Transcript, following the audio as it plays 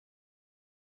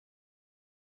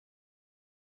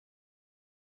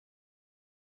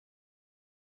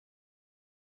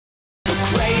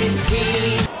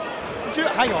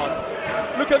Hang on.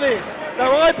 Look at this. They're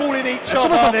eyeballing each other. It's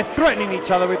almost like they're threatening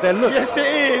each other with their looks. Yes, it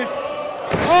is.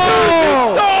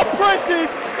 Shooting star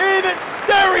presses in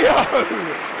stereo.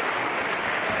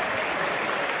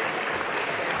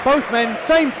 Both men,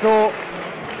 same thought.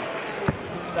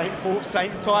 Same thought,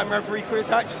 same time. Referee Chris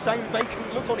Hatch, same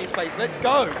vacant look on his face. Let's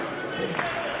go.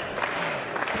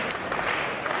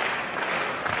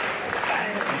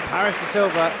 Paris de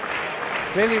Silva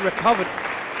clearly recovered.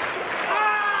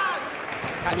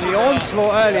 Catching the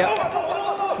onslaught earlier.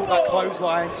 Caught that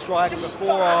clothesline, striding the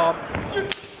forearm.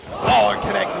 Oh, and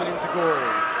connects with Insagori.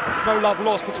 There's no love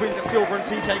lost between De Silva and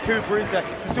TK Cooper, is there?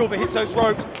 De Silva hits those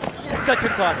ropes a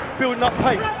second time, building up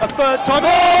pace. A third time.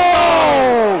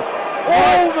 Oh!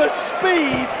 All the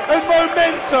speed and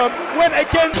momentum went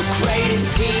against the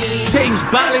greatest team. Teams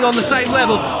battling on the same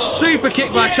level. Super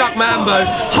kick by Chuck Mambo.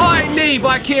 High knee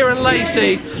by Kieran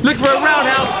Lacey. Looking for a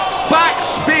roundhouse. Back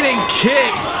spinning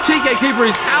kick. TK Cooper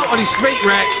is out on his feet,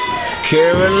 Rex.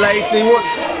 Kieran Lacey, what?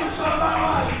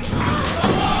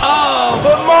 Oh,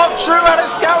 but Mark True had it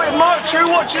scouted. Mark True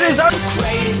watching his own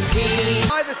greatest team.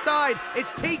 Either side,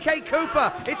 it's TK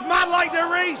Cooper. It's mad like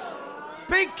DeReese.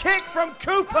 Big kick from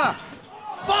Cooper.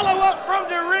 Follow up from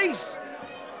DeReese.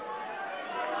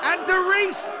 And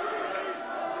DeReese.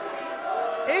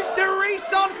 Is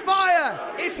DeReese on fire?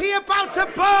 Is he about to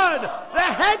burn the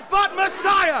headbutt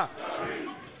messiah?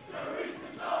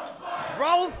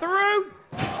 Roll through.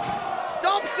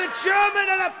 Stops the German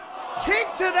and a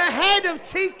kick to the head of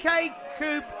TK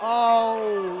Coop.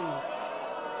 Oh.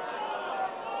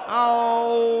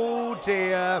 Oh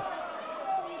dear.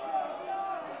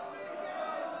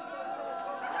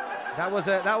 That was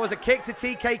a kick to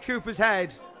TK Cooper's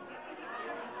head.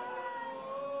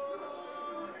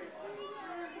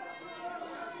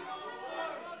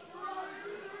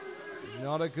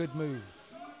 Not a good move.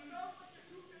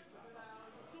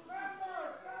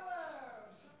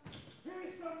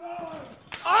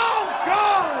 Oh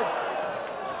God!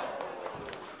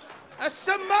 A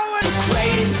Samoan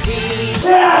greatest team.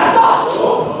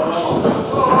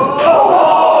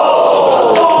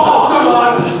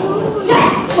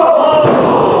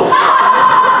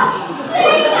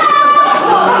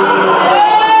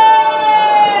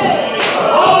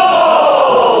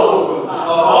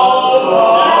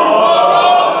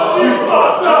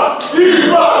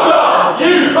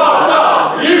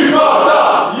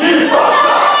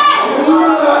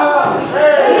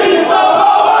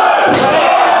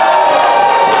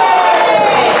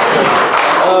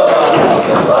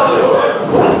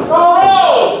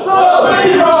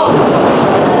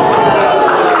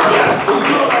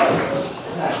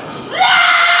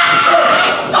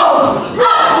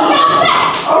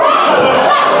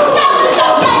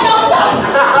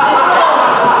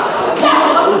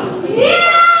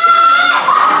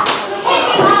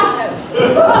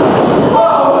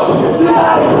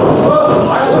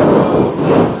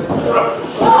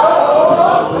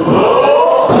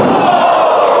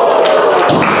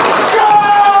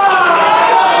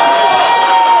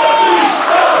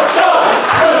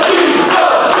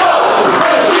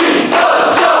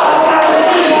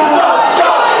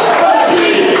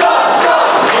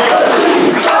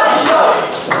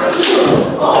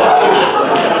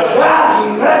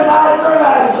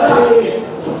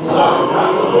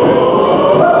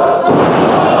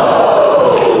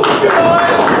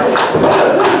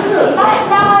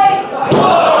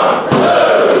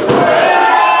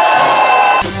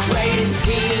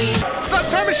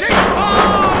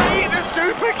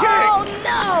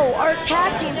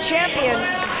 Tag team champions,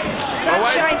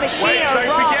 Sunshine Machine. Wait,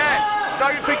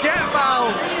 don't forget,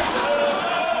 Val.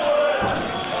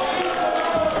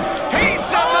 He's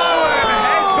Samoan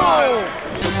headbutts.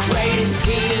 The greatest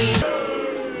team.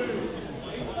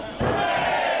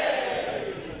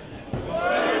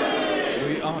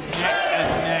 We are neck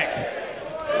and neck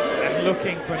and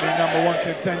looking for new #1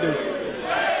 contenders.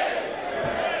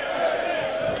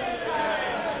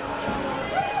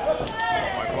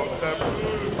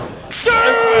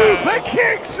 Super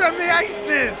kicks from the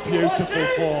Aces! Beautiful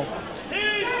form.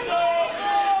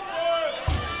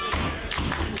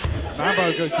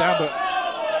 Mambo goes down, but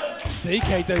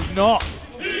TK does not.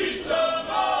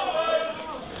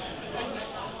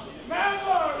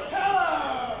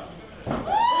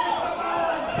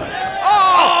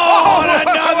 Oh,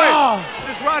 another!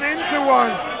 Just run into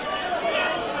one.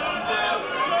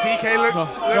 TK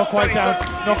looks not quite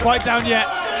down. Not quite down yet.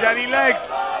 Jenny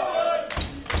legs.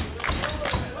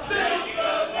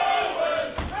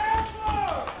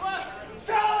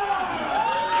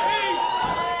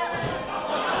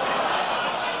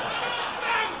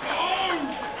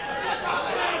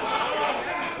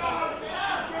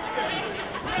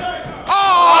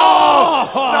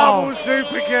 Double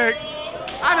super kicks.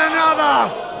 And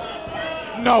another.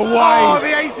 No way. Oh,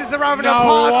 the Aces are having a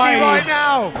party right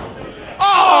now.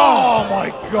 Oh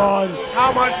my God.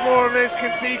 How much more of this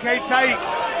can TK take?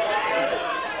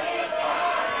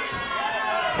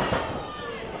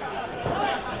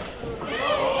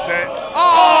 What's it?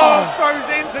 Oh, throws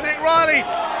into Nick Riley.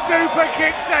 Super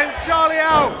kick sends Charlie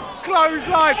out.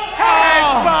 Clothesline.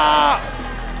 Headbutt.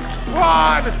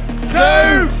 1,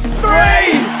 2,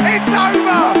 3. It's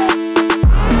over.